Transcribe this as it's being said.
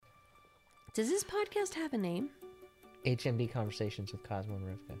Does this podcast have a name? HNB Conversations with Cosmo and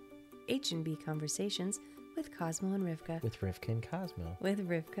Rivka. H&B Conversations with Cosmo and Rivka. With Rivka and Cosmo. With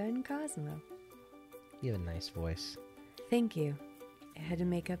Rivka and Cosmo. You have a nice voice. Thank you. I had to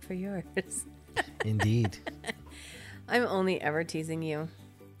make up for yours. Indeed. I'm only ever teasing you.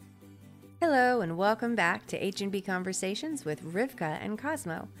 Hello and welcome back to H&B Conversations with Rivka and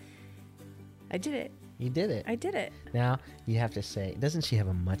Cosmo. I did it. You did it. I did it. Now, you have to say, doesn't she have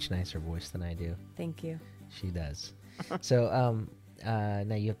a much nicer voice than I do? Thank you. She does. So,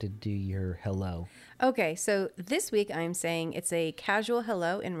 now you have to do your hello. Okay, so this week I'm saying it's a casual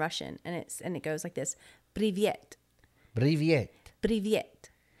hello in Russian, and it goes like this: Привет. Привет.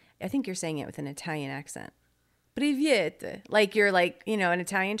 Привет. I think you're saying it with an Italian accent. Привет. Like you're an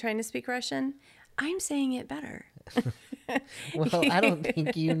Italian trying to speak Russian. I'm saying it better. Well, I don't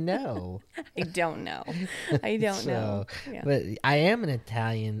think you know. I don't know. I don't know. Yeah. But I am an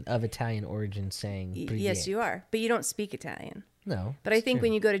Italian of Italian origin saying Привет. Yes, you are. But you don't speak Italian. No. But I think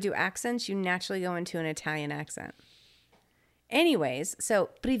when you go to do accents, you naturally go into an Italian accent. Anyways, so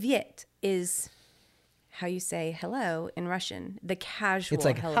Привет is how you say hello in Russian. The casual It's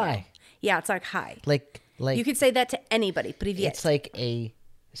like hello. hi. Yeah, it's like hi. Like You could say that to anybody. Привет. It's like a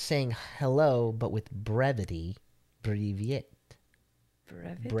saying hello, but with brevity. Привет.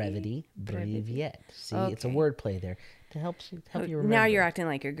 Brevity. Привет. See, it's a Okay. wordplay there to help you remember. Now you're acting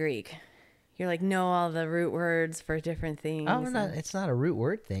like you're Greek. You're like, know all the root words for different things. Oh, no, it's not a root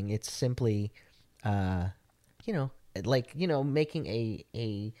word thing. It's simply, making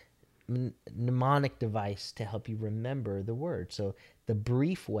a mnemonic device to help you remember the word. So the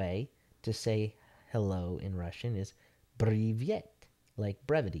brief way to say hello in Russian is Привет, like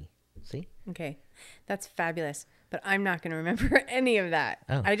brevity. See? Okay, that's fabulous. But I'm not going to remember any of that.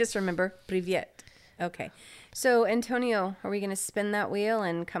 Oh. I just remember Привет. Okay. So, Antonio, are we going to spin that wheel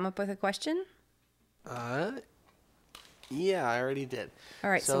and come up with a question? Yeah, I already did. All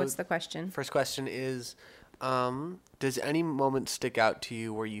right, so what's the question? First question is, does any moment stick out to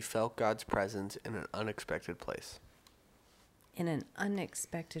you where you felt God's presence in an unexpected place? In an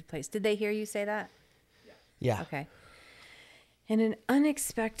unexpected place. Did they hear you say that? Yeah. Okay. In an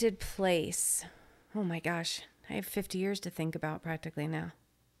unexpected place. Oh my gosh. I have 50 years to think about practically now.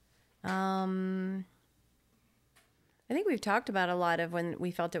 I think we've talked about a lot of when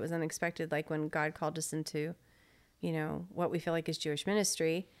we felt it was unexpected, like when God called us into, what we feel like is Jewish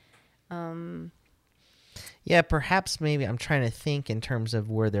ministry. Yeah, perhaps maybe I'm trying to think in terms of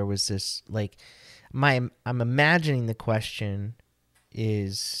where there was this, like, I'm imagining the question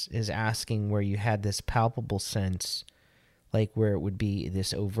is asking where you had this palpable sense, like where it would be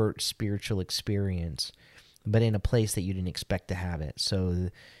this overt spiritual experience, but in a place that you didn't expect to have it. So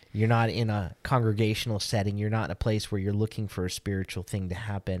you're not in a congregational setting. You're not in a place where you're looking for a spiritual thing to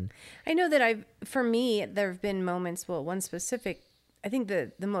happen. I know that for me, there have been moments, one specific, I think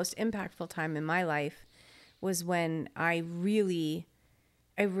the most impactful time in my life was when I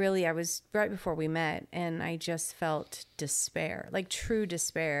was right before we met, and I just felt despair, like true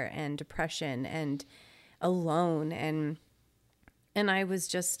despair and depression and alone. And I was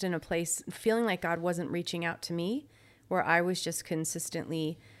just in a place feeling like God wasn't reaching out to me, where I was just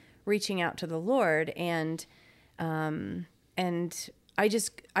consistently reaching out to the Lord. And I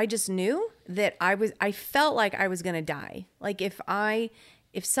just knew that I felt like I was going to die. Like if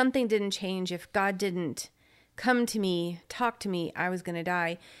something didn't change, if God didn't come to me, talk to me, I was going to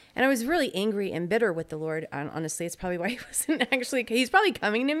die. And I was really angry and bitter with the Lord. Honestly, it's probably why he's probably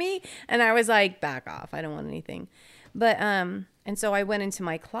coming to me. And I was like, back off. I don't want anything. But, and so I went into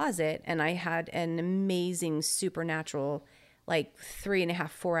my closet and I had an amazing supernatural, like 3.5,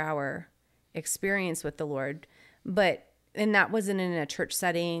 4 hour experience with the Lord. And that wasn't in a church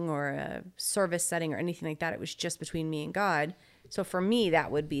setting or a service setting or anything like that. It was just between me and God. So for me,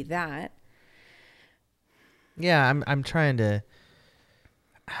 that would be that. Yeah, I'm trying to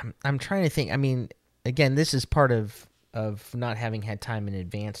think. I mean, again, this is part of not having had time in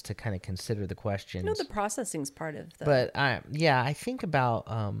advance to kind of consider the questions. The processing's part of the... But I think about,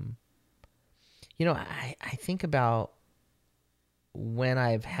 I think about when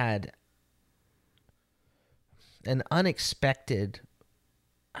I've had an unexpected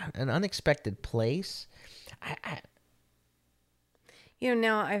place.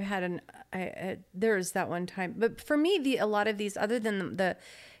 Now I've had there's that one time, but for me, a lot of these, other than the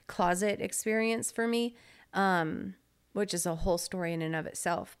closet experience for me, which is a whole story in and of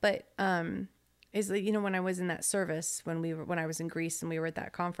itself, but, is when I was in that service, when I was in Greece and we were at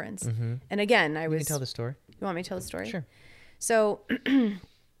that conference, and again, You can tell the story. You want me to tell the story? Sure. So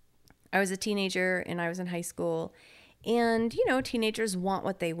I was a teenager and I was in high school, And, you know, teenagers want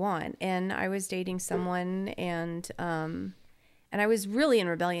what they want. And I was dating someone, and I was really in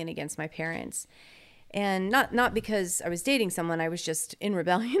rebellion against my parents. And not because I was dating someone, I was just in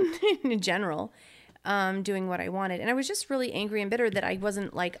rebellion in general, doing what I wanted. And I was just really angry and bitter that I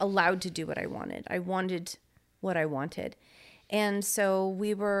wasn't like allowed to do what I wanted. I wanted what I wanted. And so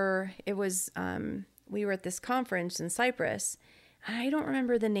we were at this conference in Cyprus. I don't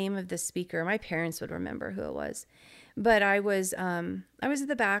remember the name of the speaker. My parents would remember who it was. But I was at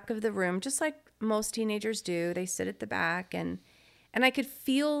the back of the room, just like most teenagers do. They sit at the back, and I could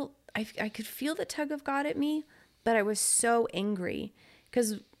feel I could feel the tug of God at me, but I was so angry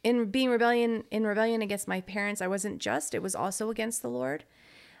because in rebellion against my parents, I wasn't just, it was also against the Lord.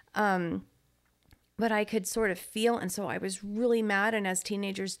 But I could sort of feel, and so I was really mad. And as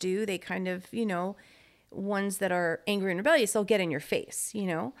teenagers do, they kind of, you know, ones that are angry and rebellious, they'll get in your face, you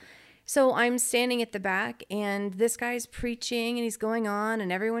know. So I'm standing at the back, and this guy's preaching, and he's going on,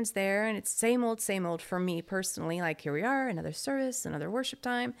 and everyone's there, and it's same old for me personally. Like, here we are, another service, another worship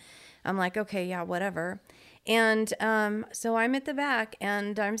time. I'm like, okay, yeah, whatever. And so I'm at the back,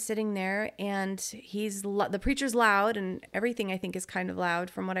 and I'm sitting there, and the preacher's loud, and everything I think is kind of loud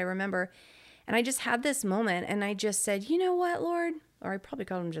from what I remember. And I just had this moment, and I just said, you know what, Lord? Or I probably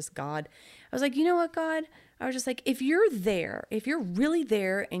called him just God. I was like, you know what, God? I was just like, if you're there, if you're really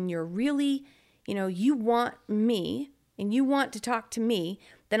there, and you're really, you know, you want me, and you want to talk to me,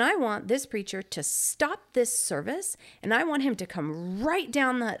 then I want this preacher to stop this service, and I want him to come right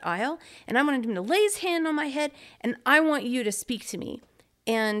down that aisle, and I want him to lay his hand on my head, and I want you to speak to me.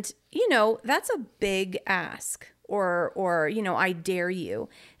 And, you know, that's a big ask. Or, you know, I dare you.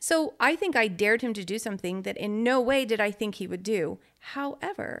 So I think I dared him to do something that in no way did I think he would do.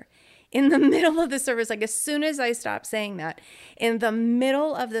 However, in the middle of the service, like as soon as I stopped saying that, in the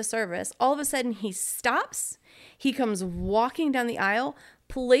middle of the service, all of a sudden he stops, he comes walking down the aisle,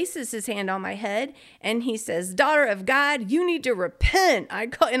 places his hand on my head, and he says, "Daughter of God, you need to repent."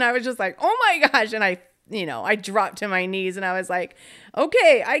 And I was just like, oh my gosh. And I dropped to my knees, and I was like,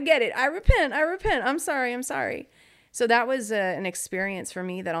 okay, I get it. I repent. I'm sorry. So that was an experience for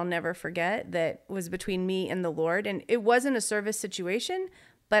me that I'll never forget, that was between me and the Lord. And it wasn't a service situation,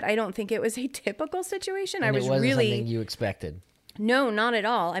 but I don't think it was a typical situation. And it wasn't something you expected. No, not at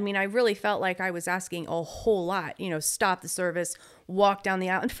all. I mean, I really felt like I was asking a whole lot, you know, stop the service, walk down the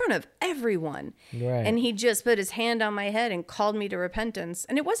aisle in front of everyone. Right. And he just put his hand on my head and called me to repentance.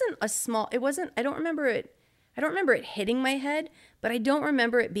 And I don't remember it hitting my head, but I don't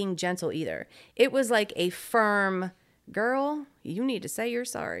remember it being gentle either. It was like a firm, girl, you need to say you're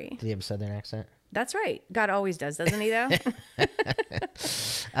sorry. Did he have a Southern accent? That's right. God always does, doesn't he, though?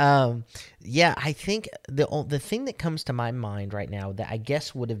 Yeah, I think the thing that comes to my mind right now that I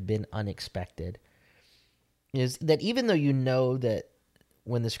guess would have been unexpected is that even though you know that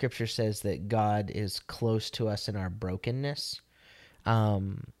when the scripture says that God is close to us in our brokenness, I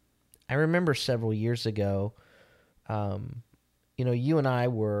remember several years ago, you know,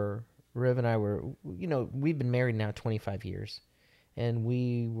 Riv and I were, you know, we've been married now 25 years, and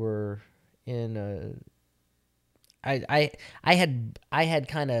we were I had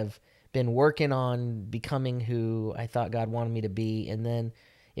kind of been working on becoming who I thought God wanted me to be, and then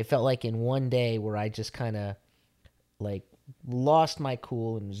it felt like in one day where I just kind of like lost my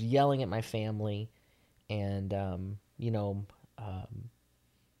cool and was yelling at my family, and and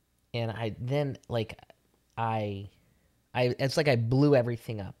I then it's like I blew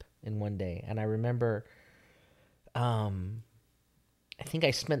everything up in one day. And I remember, I think I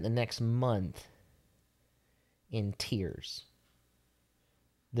spent the next month in tears.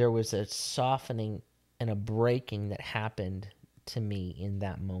 There was a softening and a breaking that happened to me in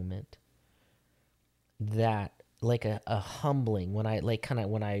that moment. That like a humbling when I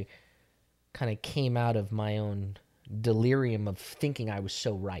kind of came out of my own delirium of thinking I was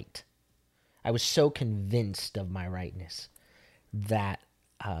so right. I was so convinced of my rightness that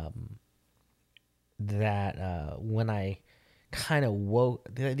when I kind of woke,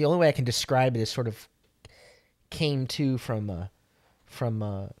 the only way I can describe it is sort of came to from a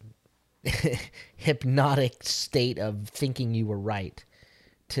hypnotic state of thinking you were right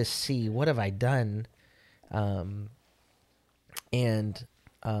to see what have I done, and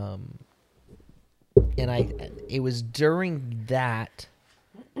it was during that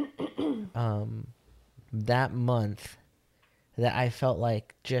that month that I felt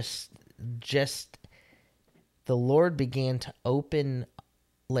like just the Lord began to open,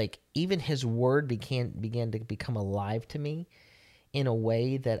 like even His Word began to become alive to me in a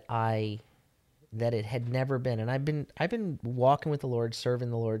way that it had never been. And I've been walking with the Lord, serving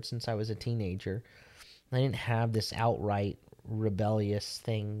the Lord since I was a teenager, I didn't have this outright rebellious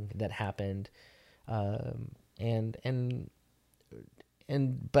thing that happened. But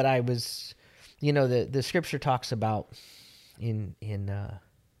I was, the scripture talks about in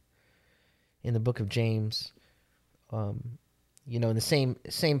the book of James, in the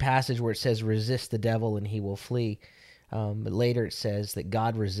same passage where it says, resist the devil and he will flee. But later it says that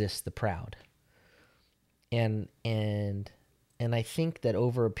God resists the proud. And I think that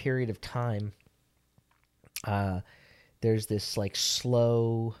over a period of time, there's this like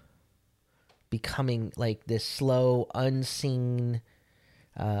slow becoming, like this slow, unseen,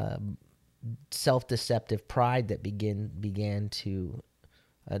 self-deceptive pride that began to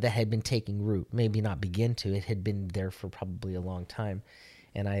that had been taking root. Maybe not begin to. It had been there for probably a long time,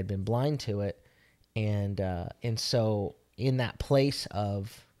 and I had been blind to it. And so in that place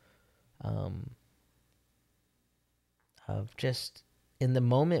of just in the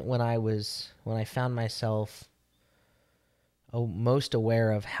moment when I found myself most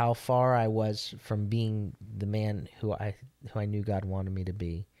aware of how far I was from being the man who I knew God wanted me to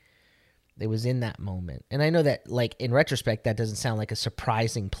be. It was in that moment. And I know that, like, in retrospect, that doesn't sound like a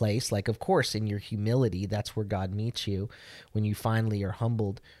surprising place. Like, of course, in your humility, that's where God meets you when you finally are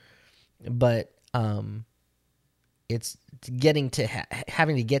humbled. But it's getting to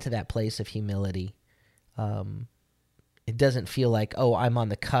having to get to that place of humility. It doesn't feel like, oh, I'm on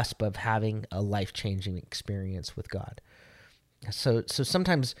the cusp of having a life-changing experience with God. So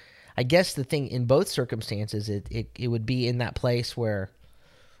sometimes, I guess the thing in both circumstances, it would be in that place where,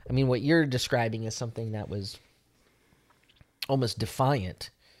 I mean, what you're describing is something that was almost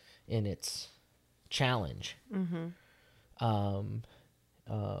defiant in its challenge,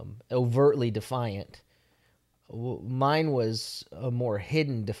 overtly defiant. Mine was a more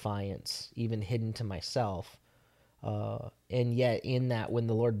hidden defiance, even hidden to myself. And yet in that, when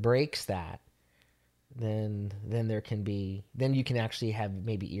the Lord breaks that, then there can be, then you can actually have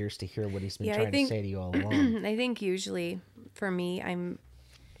maybe ears to hear what he's been trying to say to you all along. I think usually for me, I'm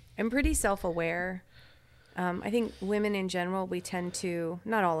pretty self-aware. I think women in general, we tend to,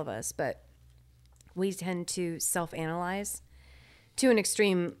 not all of us, but we tend to self-analyze to an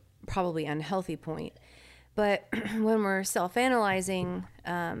extreme, probably unhealthy point. But when we're self-analyzing,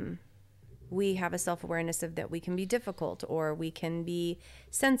 we have a self-awareness of that we can be difficult, or we can be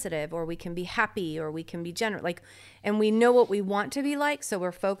sensitive, or we can be happy, or we can be generous, and we know what we want to be like, so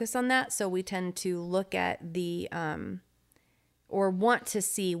we're focused on that. So we tend to look at the or want to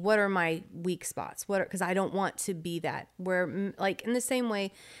see what are my weak spots, because I don't want to be that. Where, like, in the same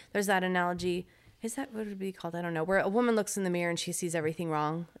way, there's that analogy. Is that what it would be called? I don't know. Where a woman looks in the mirror and she sees everything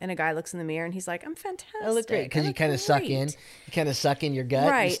wrong, and a guy looks in the mirror and he's like, "I'm fantastic." I look great, because you kind of suck in. You kind of suck in your gut.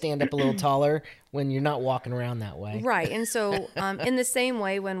 Right. You stand up a little taller when you're not walking around that way. Right. And so, in the same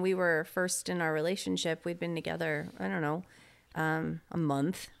way, when we were first in our relationship, we'd been together, I don't know, a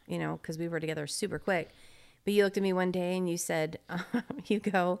month, because we were together super quick. But you looked at me one day and you said, you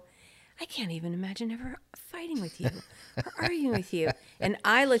go, "I can't even imagine ever fighting with you or arguing with you." And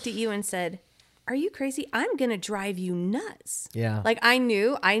I looked at you and said, "Are you crazy? I'm going to drive you nuts." Yeah. Like, I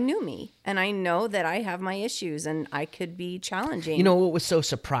knew me, and I know that I have my issues and I could be challenging. You know what was so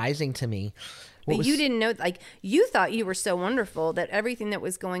surprising to me? But you didn't know, like, you thought you were so wonderful that everything that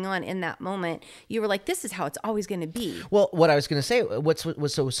was going on in that moment, you were like, this is how it's always going to be. Well, what I was going to say, what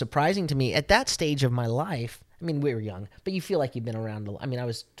was so surprising to me at that stage of my life, I mean, we were young, but you feel like you've been around I mean, I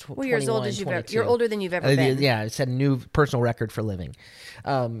was 21, you're as old as you're older than you've ever been. Yeah, it set a new personal record for living.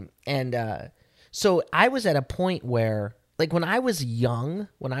 So I was at a point where, like, when I was young,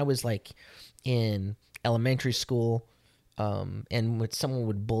 when I was like in elementary school, and when someone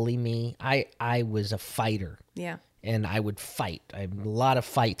would bully me, I was a fighter. Yeah. And I would fight. I had a lot of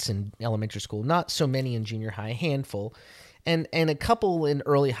fights in elementary school, not so many in junior high, a handful, and a couple in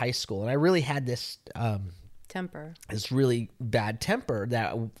early high school. And I really had this temper. This really bad temper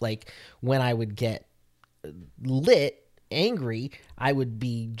that, like, when I would get angry, I would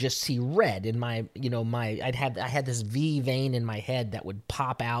see red in my, I had this V vein in my head that would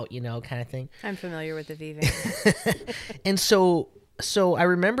pop out, kind of thing. I'm familiar with the V vein. And so I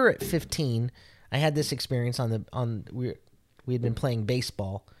remember at 15, I had this experience we had been playing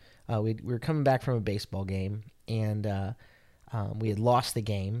baseball. We were coming back from a baseball game, and we had lost the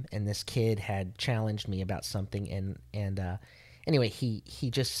game, and this kid had challenged me about something, and anyway, he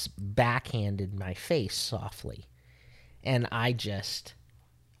just backhanded my face softly. And I just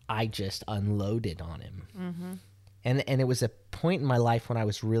unloaded on him. Mm-hmm. And it was a point in my life when I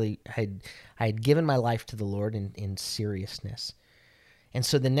was I had given my life to the Lord in seriousness. And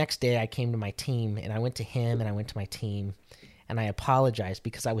so the next day I came to my team, and I went to him and I went to my team, and I apologized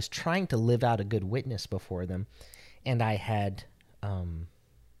because I was trying to live out a good witness before them, and I had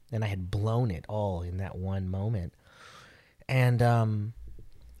blown it all in that one moment. And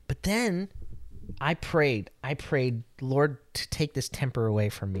but then I prayed, Lord, to take this temper away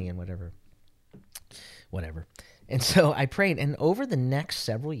from me and whatever. And so I prayed, and over the next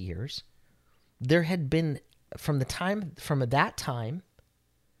several years, there had been from that time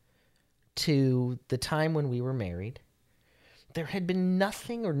to the time when we were married, there had been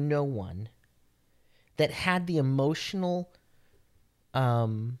nothing or no one that had the emotional,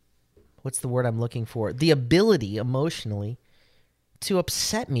 what's the word I'm looking for? The ability emotionally to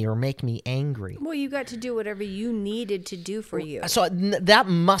upset me or make me angry. Well, you got to do whatever you needed to do for you. So by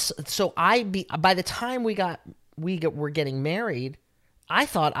the time we were getting married, I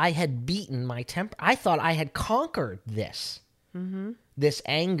thought I had beaten my temper. I thought I had conquered this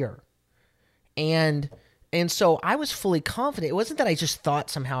anger. And so I was fully confident. It wasn't that I just thought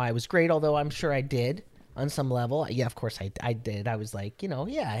somehow I was great, although I'm sure I did on some level. Yeah, of course I did. I was like,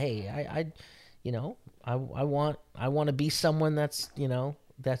 hey, I want to be someone that's,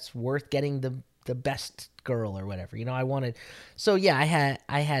 that's worth getting the best girl or whatever. I wanted. So yeah,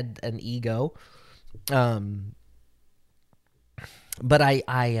 I had an ego. But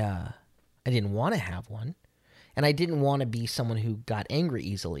I didn't want to have one. And I didn't want to be someone who got angry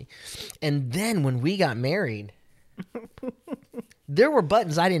easily. And then when we got married, there were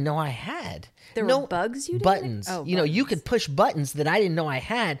buttons I didn't know I had. There were bugs you didn't? Buttons. Oh, you buttons. You could push buttons that I didn't know I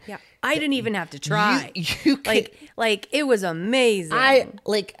had. Yeah. I didn't even have to try. You could, like it was amazing. I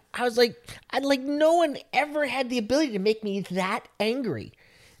was like no one ever had the ability to make me that angry.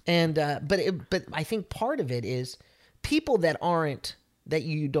 And but I think part of it is people that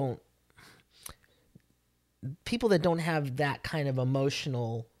don't have that kind of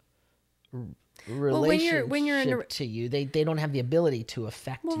emotional relationship when you're in to you, they don't have the ability to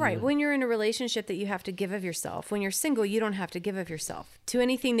affect you. Right. When you're in a relationship that you have to give of yourself, when you're single, you don't have to give of yourself to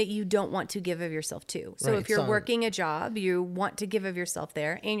anything that you don't want to give of yourself to. So right, if you're working a job, you want to give of yourself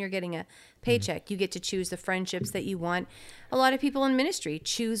there and you're getting a paycheck. You get to choose the friendships that you want. A lot of people in ministry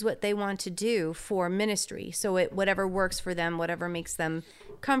choose what they want to do for ministry. So whatever works for them, whatever makes them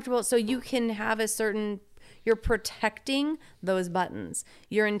comfortable. So you can have you're protecting those buttons.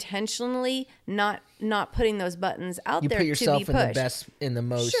 You're intentionally not putting those buttons out there to be pushed. You put yourself in the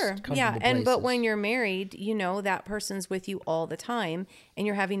most comfortable places. But when you're married, that person's with you all the time and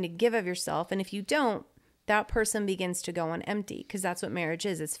you're having to give of yourself. And if you don't, that person begins to go on empty because that's what marriage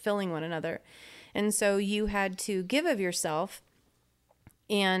is. It's filling one another. And so you had to give of yourself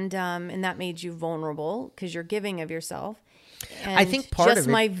and that made you vulnerable because you're giving of yourself. And I think part just of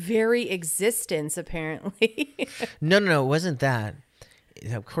it, my very existence, apparently. No, it wasn't that.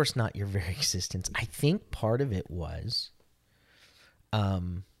 Of course not your very existence. I think part of it was,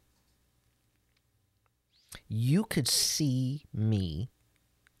 you could see me,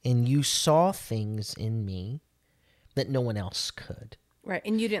 and you saw things in me that no one else could. Right,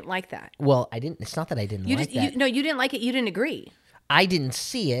 and you didn't like that. Well, I didn't. It's not that I didn't like that. You didn't like it. You didn't agree. I didn't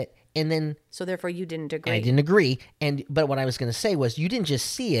see it. And then, so therefore, you didn't agree. I didn't agree. But what I was going to say was, you didn't just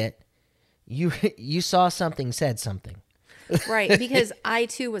see it; you saw something, said something. Right, because I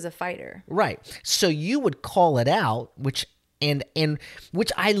too was a fighter. Right, so you would call it out, which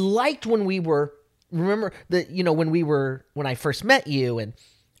I liked when we were. Remember that when I first met you, and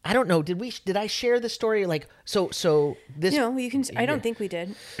I don't know, did I share the story like so this? No, you can. I don't think we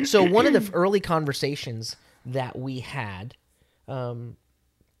did. So one of the early conversations that we had.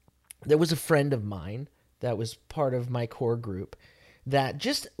 There was a friend of mine that was part of my core group that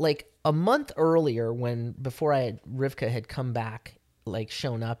just like a month earlier before Rivka had come back, like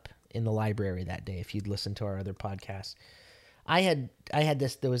shown up in the library that day, if you'd listened to our other podcast,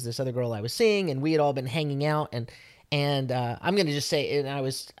 there was this other girl I was seeing and we had all been hanging out and I'm going to just say,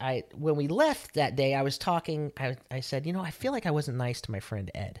 and when we left that day, I was talking, I said, I feel like I wasn't nice to my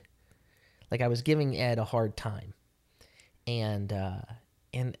friend Ed. Like I was giving Ed a hard time. And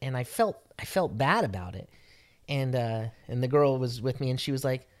I felt bad about it, and the girl was with me, and she was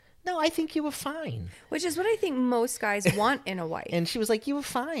like, "No, I think you were fine." Which is what I think most guys want in a wife. And she was like, "You were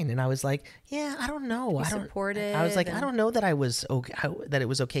fine," and I was like, "Yeah, I don't know. I don't." Supportive. I was like, "I don't know that I was okay. That it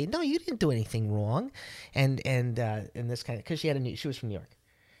was okay. No, you didn't do anything wrong," and this kind of because she was from New York.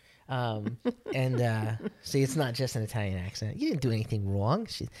 See, it's not just an Italian accent. You didn't do anything wrong.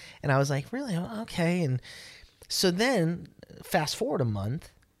 And I was like, really? Okay. And so then fast forward a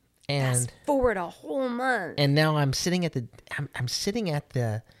month fast forward a whole month. And now I'm sitting at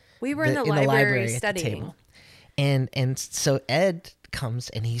the, we were in the library studying. At the table. And so Ed comes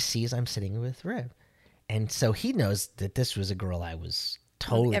and he sees I'm sitting with Riv. And so he knows that this was a girl I was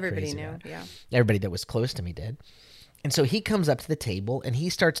totally Everybody crazy knew. about. Yeah. Everybody that was close to me did. And so he comes up to the table and he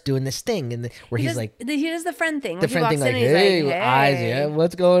starts doing this thing where he's like, he does the friend thing. the Like, friend thing, like, he walks in and he's hey, like, eyes, hey. yeah,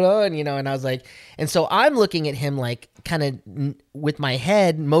 what's going on? You know, and I was like, and so I'm looking at him like kind of with my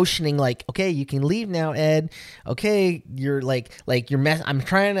head motioning like, okay, you can leave now, Ed. Okay, you're like you're I'm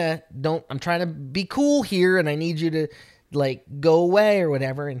trying to be cool here, and I need you to like go away or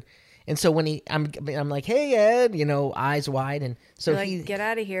whatever. And so when I'm like, hey, Ed, you know, eyes wide, and so You're like, he get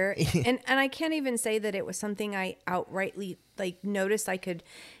out of here. and I can't even say that it was something I outrightly like noticed I could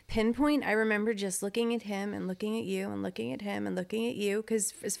pinpoint. I remember just looking at him and looking at you and looking at him and looking at you,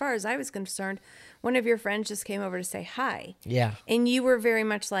 because as far as I was concerned, one of your friends just came over to say hi. Yeah. And you were very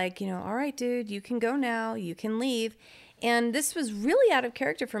much like, you know, all right, dude, you can go now, you can leave. And this was really out of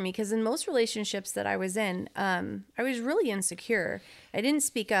character for me, because in most relationships that I was in, I was really insecure. I didn't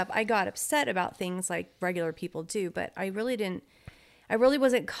speak up. I got upset about things like regular people do, but I really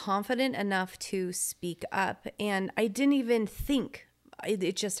wasn't confident enough to speak up. And I didn't even think.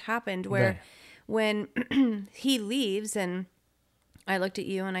 It just happened where when he leaves and I looked at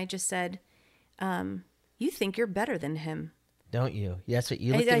you and I just said, you think you're better than him. Don't you? That's what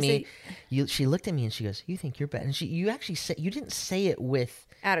you looked at me. She looked at me and she goes, "You think you're better?" And you actually said, you didn't say it with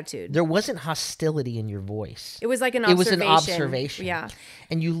attitude. There wasn't hostility in your voice. It was like an observation. It was an observation. Yeah.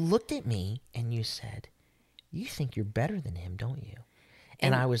 And you looked at me and you said, "You think you're better than him, don't you?"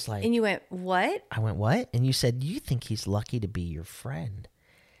 And I was like, and you went, "What?" I went, "What?" And you said, "You think he's lucky to be your friend."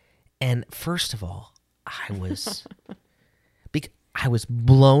 And first of all, I was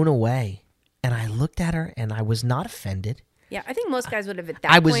blown away. And I looked at her and I was not offended. Yeah, I think most guys would have at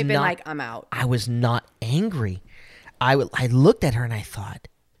that point been like, I'm out. I was not angry. I looked at her and I thought,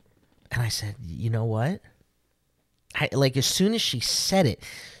 and I said, you know what? As soon as she said it,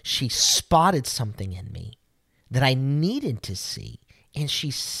 she spotted something in me that I needed to see. And she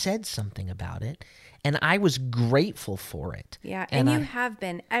said something about it. And I was grateful for it. Yeah, and you have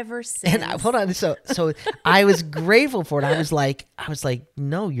been ever since. And hold on, so I was grateful for it. I was like,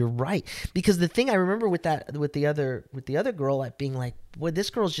 no, you're right. Because the thing I remember with the other girl, like being like, well,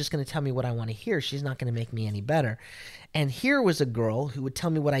 this girl's just going to tell me what I want to hear. She's not going to make me any better. And here was a girl who would tell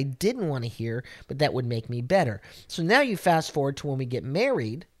me what I didn't want to hear, but that would make me better. So now you fast forward to when we get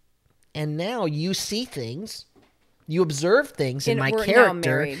married, and now you see things, you observe things in my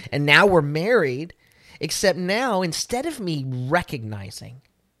character, and now we're married. Except now, instead of me recognizing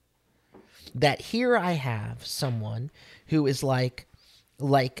that here I have someone who is like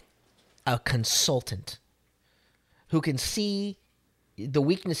a consultant, who can see the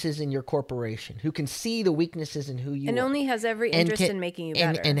weaknesses in your corporation, who can see the weaknesses in who you are. And only has every interest in making you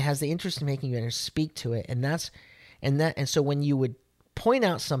better. And has the interest in making you better, speak to it. And so when you would point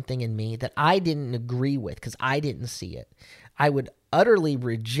out something in me that I didn't agree with because I didn't see it, I would utterly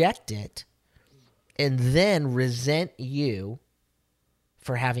reject it and then resent you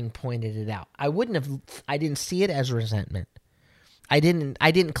for having pointed it out. I didn't see it as resentment. I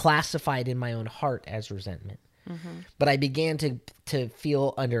didn't classify it in my own heart as resentment. Mm-hmm. But I began to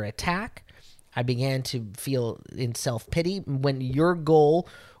feel under attack. I began to feel in self-pity when your goal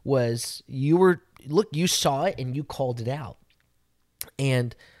was you saw it and you called it out.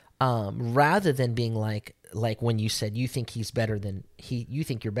 And rather than being like when you said you think you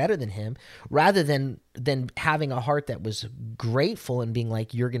think you're better than him, rather than having a heart that was grateful and being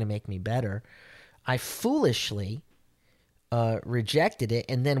like, you're going to make me better, I foolishly rejected it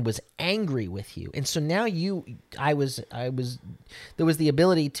and then was angry with you. And so now there was the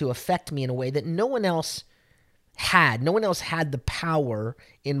ability to affect me in a way that no one else had. No one else had the power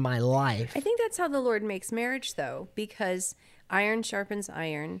in my life. I think that's how the Lord makes marriage, though, because iron sharpens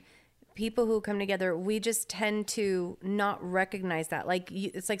iron. People who come together, we just tend to not recognize that.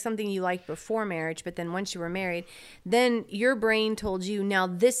 It's like something you liked before marriage, but then once you were married, then your brain told you, now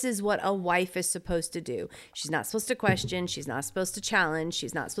this is what a wife is supposed to do. She's not supposed to question. She's not supposed to challenge.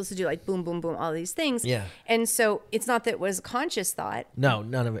 She's not supposed to do like boom, boom, boom, all these things. Yeah. And so it's not that it was a conscious thought. No,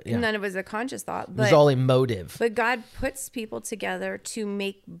 none of it. Yeah. None of it was a conscious thought. But it was all emotive. But God puts people together to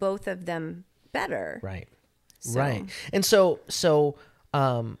make both of them better. Right. Right. And so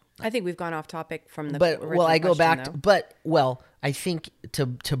I think we've gone off topic from the I go back though. I think to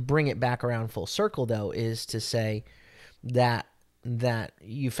bring it back around full circle though is to say that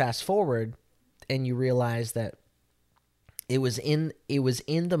you fast forward and you realize that it was in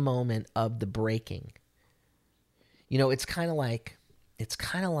the moment of the breaking. You know, it's kind of like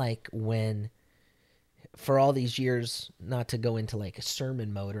when, for all these years, not to go into like a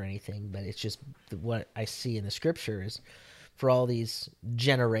sermon mode or anything, but it's just what I see in the scripture is for all these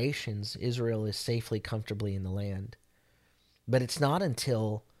generations, Israel is safely, comfortably in the land. But it's not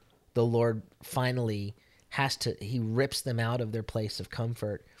until the Lord finally he rips them out of their place of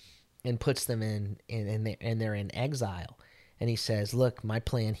comfort and puts them and they're in exile. And he says, look, my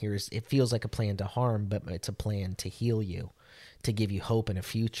plan here it feels like a plan to harm, but it's a plan to heal you, to give you hope and a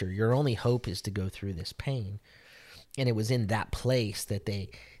future. Your only hope is to go through this pain. And it was in that place that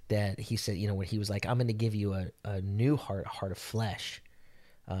he said, when he was like, I'm going to give you a new heart, a heart of flesh,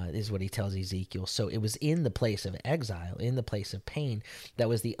 is what he tells Ezekiel. So it was in the place of exile, in the place of pain, that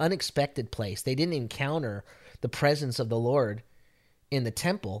was the unexpected place. They didn't encounter the presence of the Lord in the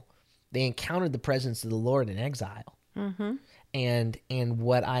temple. They encountered the presence of the Lord in exile. Mm-hmm. And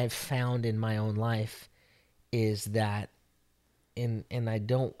what I've found in my own life is that, and I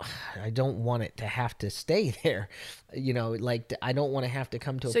don't want it to have to stay there, like I don't want to have to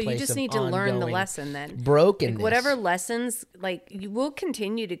come to a place of So you just need to learn the lesson then. Brokenness. Like whatever lessons, like you will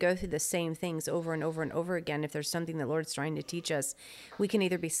continue to go through the same things over and over and over again. If there's something that Lord's trying to teach us, we can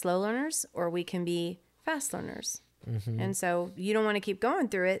either be slow learners or we can be fast learners. Mm-hmm. And so you don't want to keep going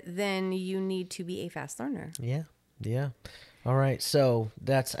through it, then you need to be a fast learner. Yeah. All right. So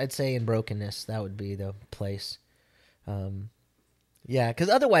I'd say in brokenness, that would be the place. Yeah, because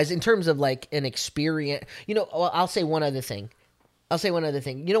otherwise, in terms of like an experience, I'll say one other thing.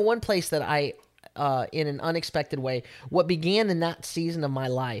 One place that I, in an unexpected way, what began in that season of my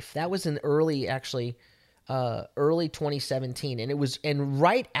life, that was in early 2017. And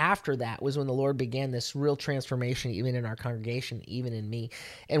right after that was when the Lord began this real transformation, even in our congregation, even in me.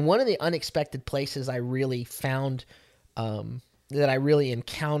 And one of the unexpected places I really found, that I really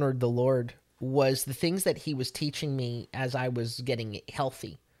encountered the Lord was the things that he was teaching me as I was getting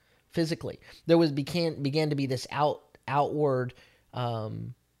healthy physically. There began to be this outward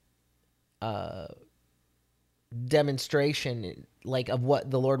demonstration, like of what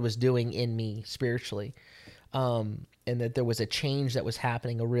the Lord was doing in me spiritually, and that there was a change that was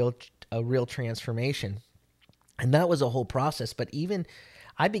happening, a real transformation, and that was a whole process. But even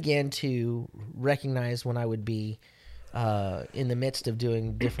I began to recognize when I would be in the midst of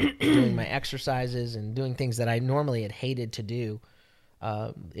doing my exercises and doing things that I normally had hated to do,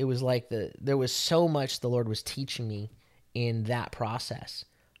 it was like there was so much the Lord was teaching me in that process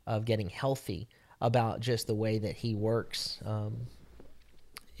of getting healthy about just the way that he works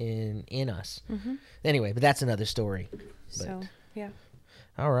in us. Mm-hmm. Anyway, but that's another story. So, yeah.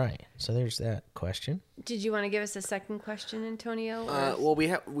 All right. So there's that question. Did you want to give us a second question, Antonio? Well, we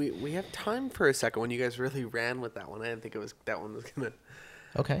have time for a second one. You guys really ran with that one. I didn't think that one was gonna.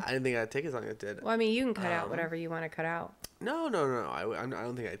 Okay. I didn't think I'd take as long as it did. Well, I mean, you can cut out whatever you want to cut out. No. I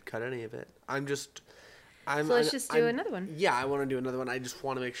don't think I'd cut any of it. So let's just do another one. Yeah, I want to do another one. I just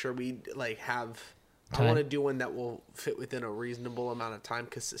want to make sure we have. Time. I want to do one that will fit within a reasonable amount of time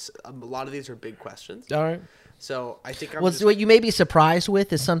because a lot of these are big questions. All right. So I think what you may be surprised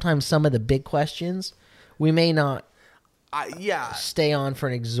with is sometimes some of the big questions we may not stay on for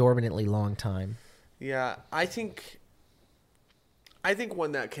an exorbitantly long time. Yeah, I think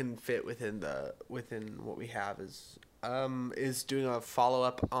one that can fit within what we have is doing a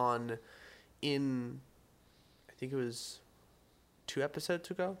follow-up on I think it was 2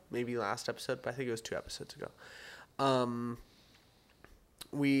 episodes ago, maybe last episode, but I think it was 2 episodes ago.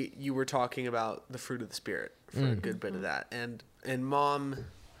 You were talking about the fruit of the Spirit for a good bit of that, and mom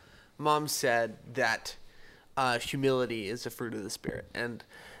said that humility is a fruit of the Spirit, and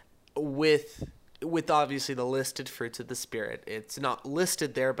with obviously the listed fruits of the Spirit, it's not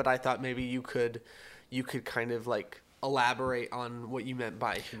listed there, but I thought maybe you could kind of like elaborate on what you meant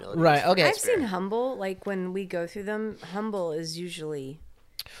by humility. Right. Okay. I've seen humble, like when we go through them, humble is usually.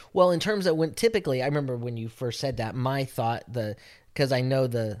 Well, in terms of typically, I remember when you first said that, my thought, because I know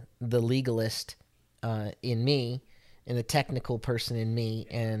the legalist in me and the technical person in me,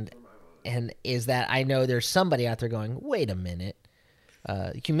 and is that I know there's somebody out there going, wait a minute,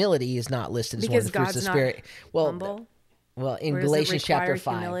 humility is not listed as one of the fruits of the Spirit. Well, humble? Well, in Galatians chapter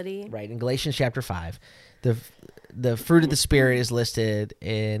 5, humility? Right? In Galatians chapter 5, the fruit of the Spirit is listed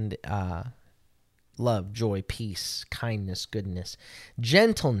in love, joy, peace, kindness, goodness,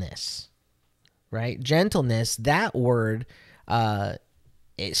 gentleness. Right? Gentleness. That word,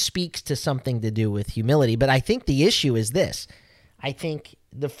 it speaks to something to do with humility. But I think the issue is this. I think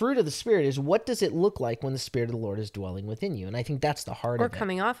the fruit of the Spirit is, what does it look like when the Spirit of the Lord is dwelling within you? And I think that's the heart of it. Or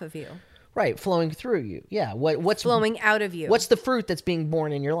coming off of you. Right, flowing through you. Yeah, what's flowing out of you? What's the fruit that's being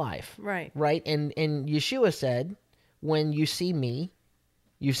born in your life? Right. Right, and Yeshua said, when you see me,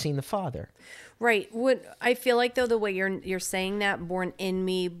 you've seen the Father. Right. What I feel like, though, the way you're saying that, born in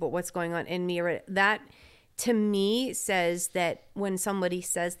me, but what's going on in me, that to me says that when somebody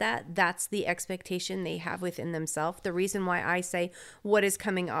says that, that's the expectation they have within themselves. The reason why I say what is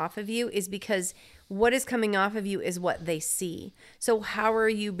coming off of you is because what is coming off of you is what they see. So how are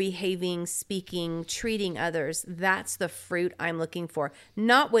you behaving, speaking, treating others? That's the fruit I'm looking for,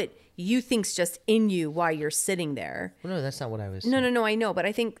 not what you think's just in you while you're sitting there. Well, no, that's not what I was No, saying. no, I know. But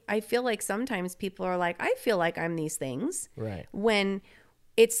I feel like sometimes people are like, I feel like I'm these things. Right. When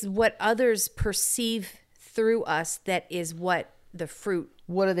it's what others perceive through us that is what the fruit.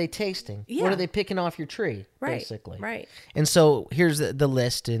 What are they tasting? Yeah. What are they picking off your tree, Right, basically? right. And so here's the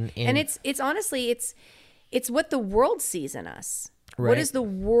list. And it's honestly, it's what the world sees in us. Right. What is the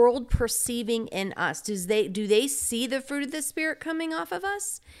world perceiving in us? Do they see the fruit of the Spirit coming off of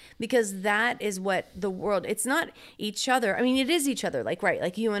us? Because that is what the world, it's not each other. I mean, it is each other, like, right,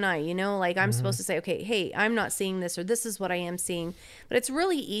 like you and I, like I'm supposed to say, okay, hey, I'm not seeing this, or this is what I am seeing. But it's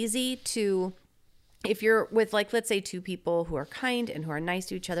really easy to, if you're with, like, let's say two people who are kind and who are nice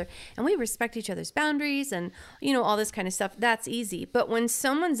to each other and we respect each other's boundaries and, all this kind of stuff, that's easy. But when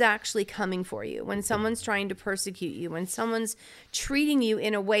someone's actually coming for you, when someone's trying to persecute you, when someone's treating you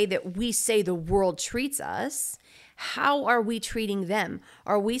in a way that we say the world treats us, how are we treating them?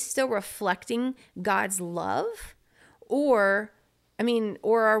 Are we still reflecting God's love? Or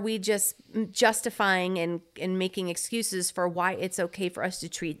are we just justifying and making excuses for why it's okay for us to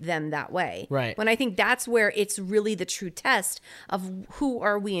treat them that way? Right. When I think that's where it's really the true test of who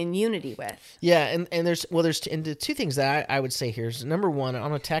are we in unity with. Yeah, and there's the two things that I would say here is, number one,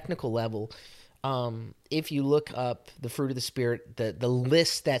 on a technical level, if you look up the fruit of the Spirit, the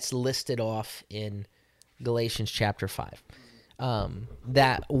list that's listed off in Galatians chapter 5,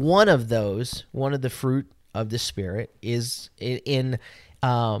 that one of the fruit of the Spirit is in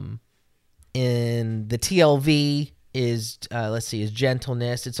the TLV is is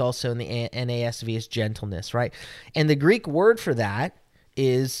gentleness. It's also in the NASV is gentleness, right? And the Greek word for that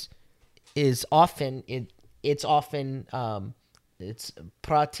is often it's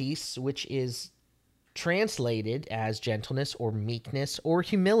pratis, which is translated as gentleness or meekness or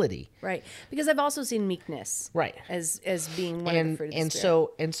humility. Right. Because I've also seen meekness. Right. As being one of the fruit of the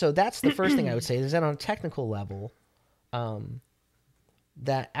Spirit. So that's the first thing I would say, is that on a technical level,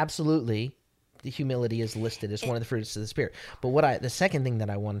 that absolutely the humility is listed as one of the fruits of the Spirit. But the second thing that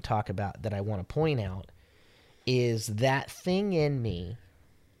I want to talk about, that I want to point out, is that thing in me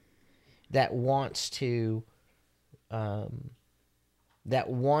that wants to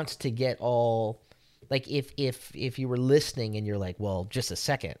get all, like, if you were listening and you're like, well, just a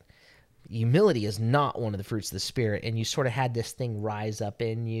second, humility is not one of the fruits of the Spirit, and you sort of had this thing rise up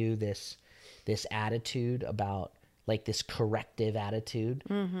in you, this attitude about, like, this corrective attitude,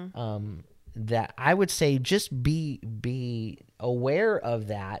 that I would say just be aware of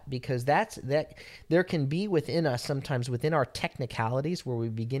that, because that there can be within us, sometimes within our technicalities, where we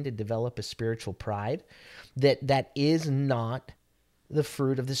begin to develop a spiritual pride that is not the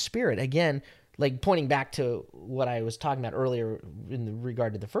fruit of the Spirit. Again, like, pointing back to what I was talking about earlier in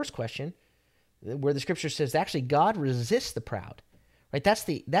regard to the first question, where the Scripture says actually God resists the proud, right? That's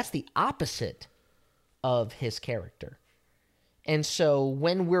the opposite of His character. And so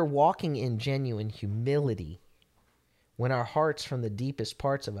when we're walking in genuine humility, when our hearts from the deepest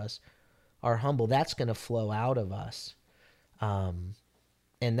parts of us are humble, that's going to flow out of us, and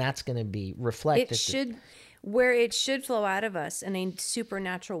that's going to be reflected. Where it should flow out of us in a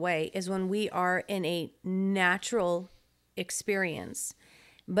supernatural way is when we are in a natural experience.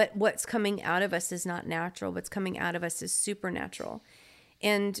 But what's coming out of us is not natural. What's coming out of us is supernatural.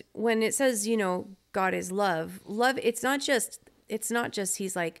 And when it says, God is love, it's not just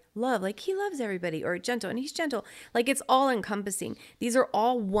He's like love, like He loves everybody, or gentle, and He's gentle. Like, it's all encompassing. These are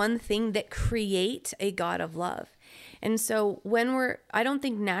all one thing that create a God of love. And so I don't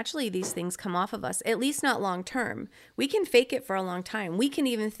think naturally these things come off of us, at least not long term. We can fake it for a long time. We can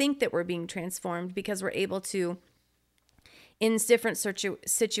even think that we're being transformed because we're able to, in different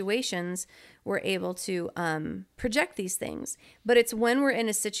situations, we're able to project these things. But it's when we're in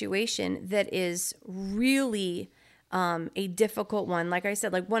a situation that is really a difficult one, like I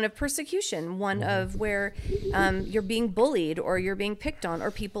said, like one of persecution, one of where you're being bullied, or you're being picked on,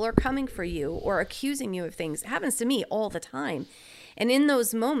 or people are coming for you or accusing you of things. It happens to me all the time. And in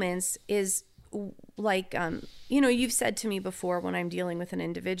those moments is like, you've said to me before, when I'm dealing with an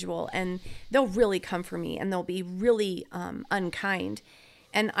individual and they'll really come for me and they'll be really unkind,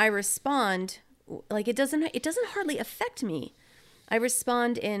 and I respond like it doesn't hardly affect me. I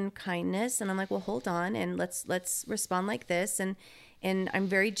respond in kindness, and I'm like, well, hold on, and let's respond like this, and I'm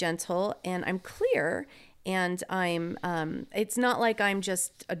very gentle and I'm clear, And it's not like I'm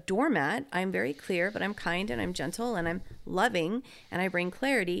just a doormat. I'm very clear, but I'm kind and I'm gentle and I'm loving and I bring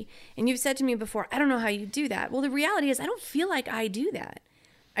clarity. And you've said to me before, I don't know how you do that. Well, the reality is I don't feel like I do that.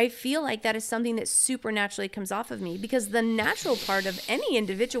 I feel like that is something that supernaturally comes off of me, because the natural part of any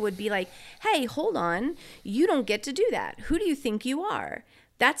individual would be like, hey, hold on, you don't get to do that. Who do you think you are?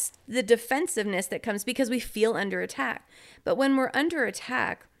 That's the defensiveness that comes because we feel under attack. But when we're under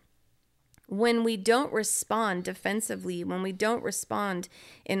attack, when we don't respond defensively, when we don't respond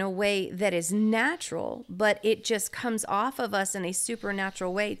in a way that is natural, but it just comes off of us in a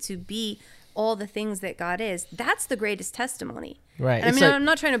supernatural way to be all the things that God is, that's the greatest testimony. Right. And I mean, I'm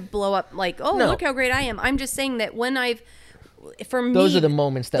not trying to blow up like, oh, No. look how great I am. I'm just saying that when for me, Those are the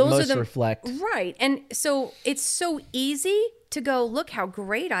moments that those most are reflect. Right. And so it's so easy to go, look how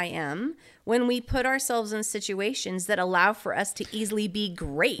great I am, when we put ourselves in situations that allow for us to easily be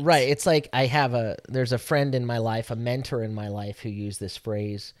great. Right. It's like there's a friend in my life, a mentor in my life who used this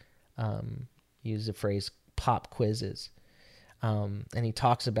phrase, pop quizzes. And he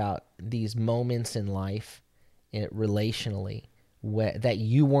talks about these moments in life, relationally, that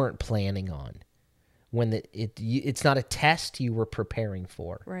you weren't planning on. When it's not a test you were preparing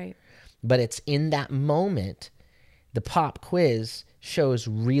for. Right. But it's in that moment, the pop quiz shows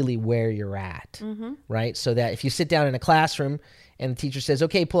really where you're at, right? So that if you sit down in a classroom and the teacher says,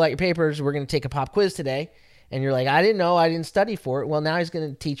 okay, pull out your papers, we're going to take a pop quiz today. And you're like, I didn't know, I didn't study for it. Well, now he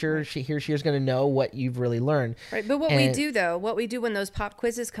or she is going to know what you've really learned. Right. But what we do when those pop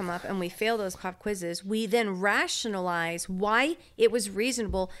quizzes come up and we fail those pop quizzes, we then rationalize why it was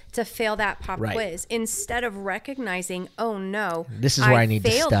reasonable to fail that pop quiz, instead of recognizing, oh no, this is where I need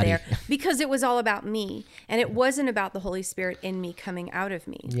to study. There because it was all about me and it wasn't about the Holy Spirit in me coming out of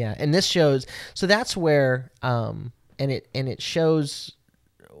me. Yeah. And this shows, so that's where, and it shows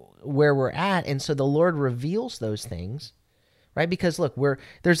where we're at, and so the Lord reveals those things, right? Because look,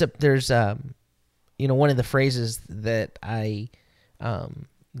 there's one of the phrases that I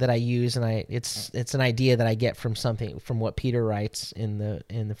use, and it's an idea that I get from what Peter writes in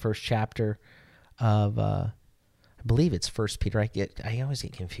the first chapter of I believe it's First Peter. I always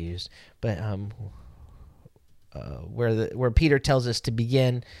get confused, but where Peter tells us to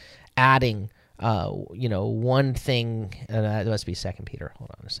begin adding. One thing, it must be 2 Peter.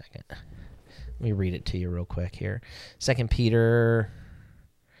 Hold on a second. Let me read it to you real quick here. 2 Peter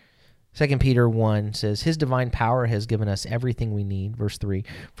 1 says, his divine power has given us everything we need, verse 3,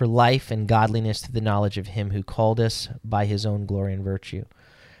 for life and godliness through the knowledge of him who called us by his own glory and virtue.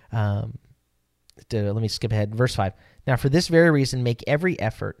 Let me skip ahead. Verse 5. Now for this very reason, making every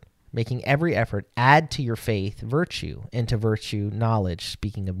effort, add to your faith virtue, and to virtue knowledge,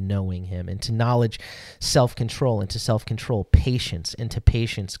 speaking of knowing him, and to knowledge self-control, and to self-control patience, and to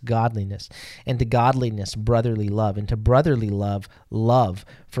patience godliness, and to godliness brotherly love, and to brotherly love love.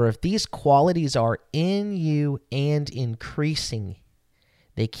 For if these qualities are in you and increasing,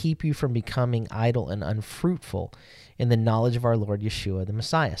 they keep you from becoming idle and unfruitful in the knowledge of our Lord Yeshua the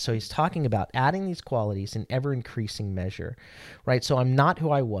Messiah. So he's talking about adding these qualities in ever-increasing measure, right? So I'm not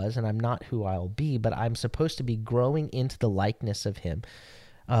who I was, and I'm not who I'll be, but I'm supposed to be growing into the likeness of him,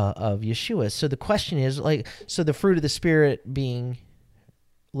 of Yeshua. So the question is, so the fruit of the Spirit being,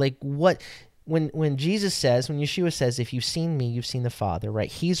 what... When Yeshua says, if you've seen me, you've seen the Father,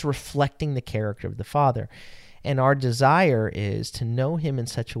 right? He's reflecting the character of the Father. And our desire is to know him in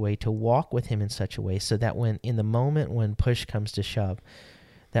such a way, to walk with him in such a way, so that in the moment when push comes to shove,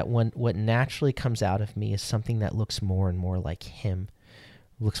 that what naturally comes out of me is something that looks more and more like him,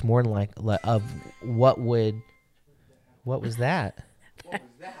 looks more like of what was that? What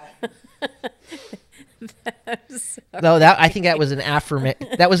was that? No, I think that was an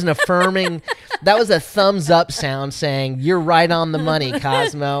that was an affirming. That was a thumbs up sound saying you're right on the money,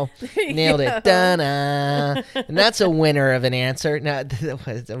 Cosmo. Nailed it. Da-na. And that's a winner of an answer. Now,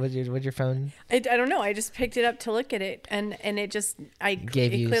 what's your phone? I don't know. I just picked it up to look at it, and it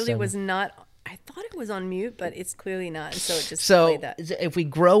clearly was not. I thought it was on mute, but it's clearly not. And so it just played that. If we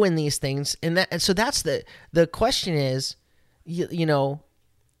grow in these things, and so that's the question is,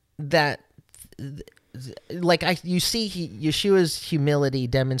 that. You see Yeshua's humility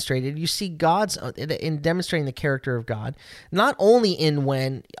demonstrated. You see God's in demonstrating the character of God, not only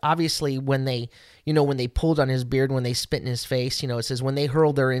when they pulled on his beard, when they spit in his face. It says when they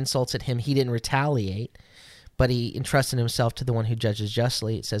hurled their insults at him, he didn't retaliate, but he entrusted himself to the one who judges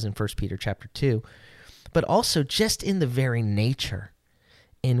justly. It says in 1 Peter chapter 2, but also just in the very nature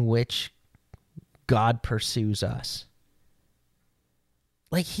in which God pursues us.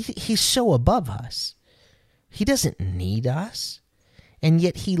 He's so above us. He doesn't need us. and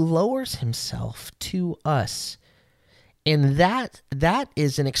yet he lowers himself to us. And that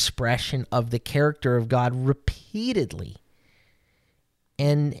is an expression of the character of God repeatedly.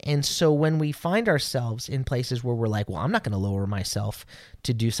 And so when we find ourselves in places where we're like, well, I'm not going to lower myself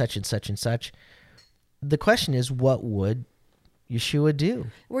to do such and such and such, the question is, what would Yeshua do?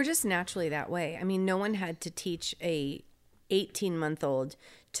 We're just naturally that way. I mean, no one had to teach a 18-month-old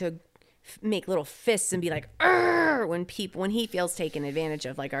to make little fists and be like, "Arr!" when he feels taken advantage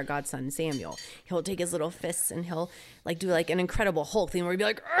of, like our godson Samuel. He'll take his little fists and he'll like do like an Incredible Hulk thing where he'd be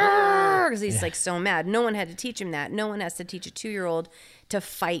like, because he's like so mad. No one had to teach him that. No one has to teach a 2-year-old to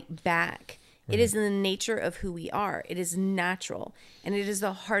fight back. It is in the nature of who we are. It is natural. And it is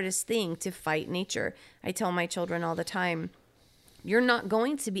the hardest thing to fight nature. I tell my children all the time, you're not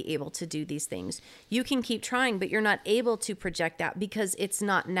going to be able to do these things. You can keep trying, but you're not able to project out because it's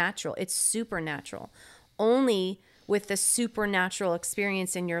not natural. It's supernatural. Only with the supernatural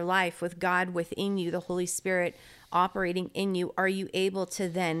experience in your life, with God within you, the Holy Spirit operating in you, are you able to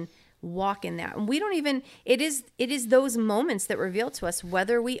then walk in that. And we don't even, it is those moments that reveal to us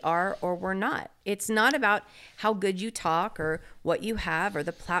whether we are or we're not. It's not about how good you talk or what you have or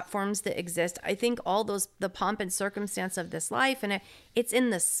the platforms that exist. I think all those, the pomp and circumstance of this life, and it's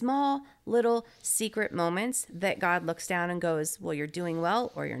in the small little secret moments that God looks down and goes, well, you're doing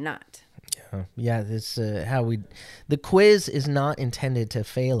well or you're not. Yeah, this the quiz is not intended to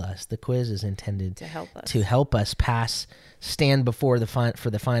fail us. The quiz is intended to help us stand before for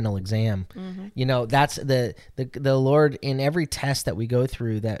the final exam. Mm-hmm. You know, that's the Lord in every test that we go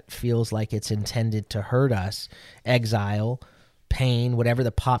through that feels like it's intended to hurt us, exile, pain, whatever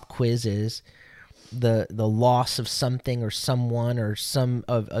the pop quiz is, the loss of something or someone or some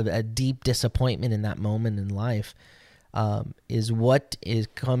of a deep disappointment in that moment in life. Is what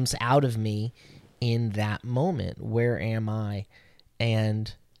comes out of me in that moment. Where am I?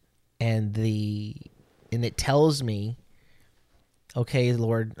 And it tells me, okay,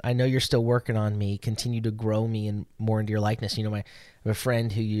 Lord, I know you're still working on me. Continue to grow me more into your likeness. You know, I have a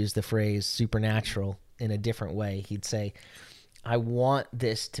friend who used the phrase supernatural in a different way. He'd say, I want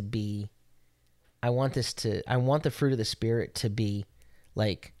the fruit of the Spirit to be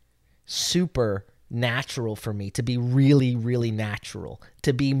like super natural for me, to be really, really natural,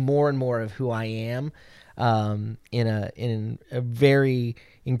 to be more and more of who I am, in a very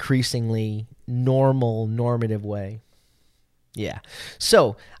increasingly normative way. Yeah.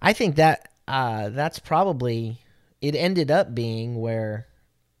 So I think that that's probably, it ended up being where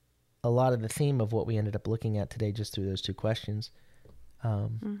a lot of the theme of what we ended up looking at today, just through those two questions,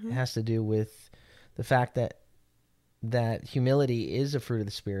 it has to do with the fact that humility is a fruit of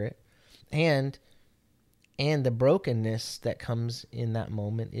the Spirit, and the brokenness that comes in that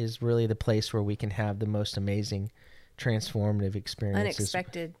moment is really the place where we can have the most amazing, transformative experiences.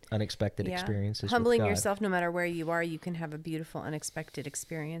 Unexpected experiences. Humbling yourself no matter where you are, you can have a beautiful, unexpected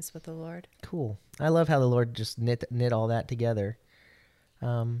experience with the Lord. Cool. I love how the Lord just knit all that together.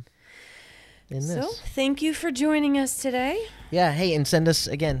 So thank you for joining us today. Yeah. Hey, and send us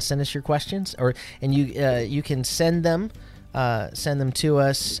your questions, and you can send them to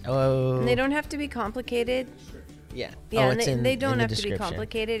us. Oh, and they don't have to be complicated. Yeah. Yeah, they don't have to be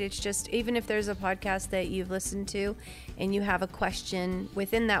complicated. It's just, even if there's a podcast that you've listened to and you have a question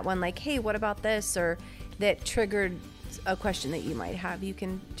within that one, like, hey, what about this? Or that triggered a question that you might have, you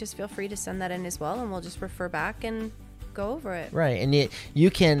can just feel free to send that in as well, and we'll just refer back and go over it. Right. And you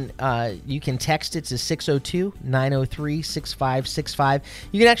can text it to 602-903-6565.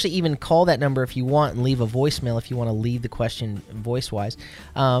 You can actually even call that number if you want and leave a voicemail if you want to leave the question voice-wise.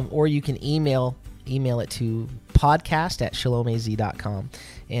 Or you can email it to podcast@shalomaz.com.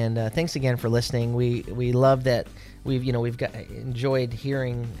 And thanks again for listening. We love that we've enjoyed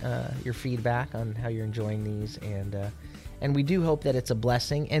hearing your feedback on how you're enjoying these, and we do hope that it's a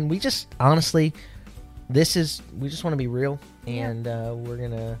blessing. And we just honestly, we just want to be real, and we're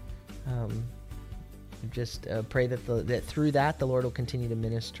gonna just pray that through that the Lord will continue to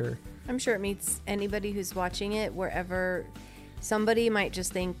minister. I'm sure it meets anybody who's watching it wherever. Somebody might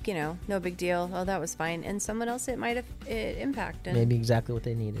just think, no big deal. Oh, that was fine. And someone else, it might have impact. Maybe exactly what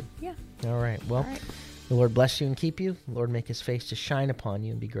they needed. Yeah. All right. Well, The Lord bless you and keep you. The Lord make his face to shine upon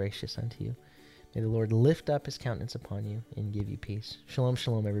you and be gracious unto you. May the Lord lift up his countenance upon you and give you peace. Shalom,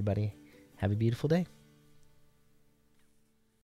 shalom, everybody. Have a beautiful day.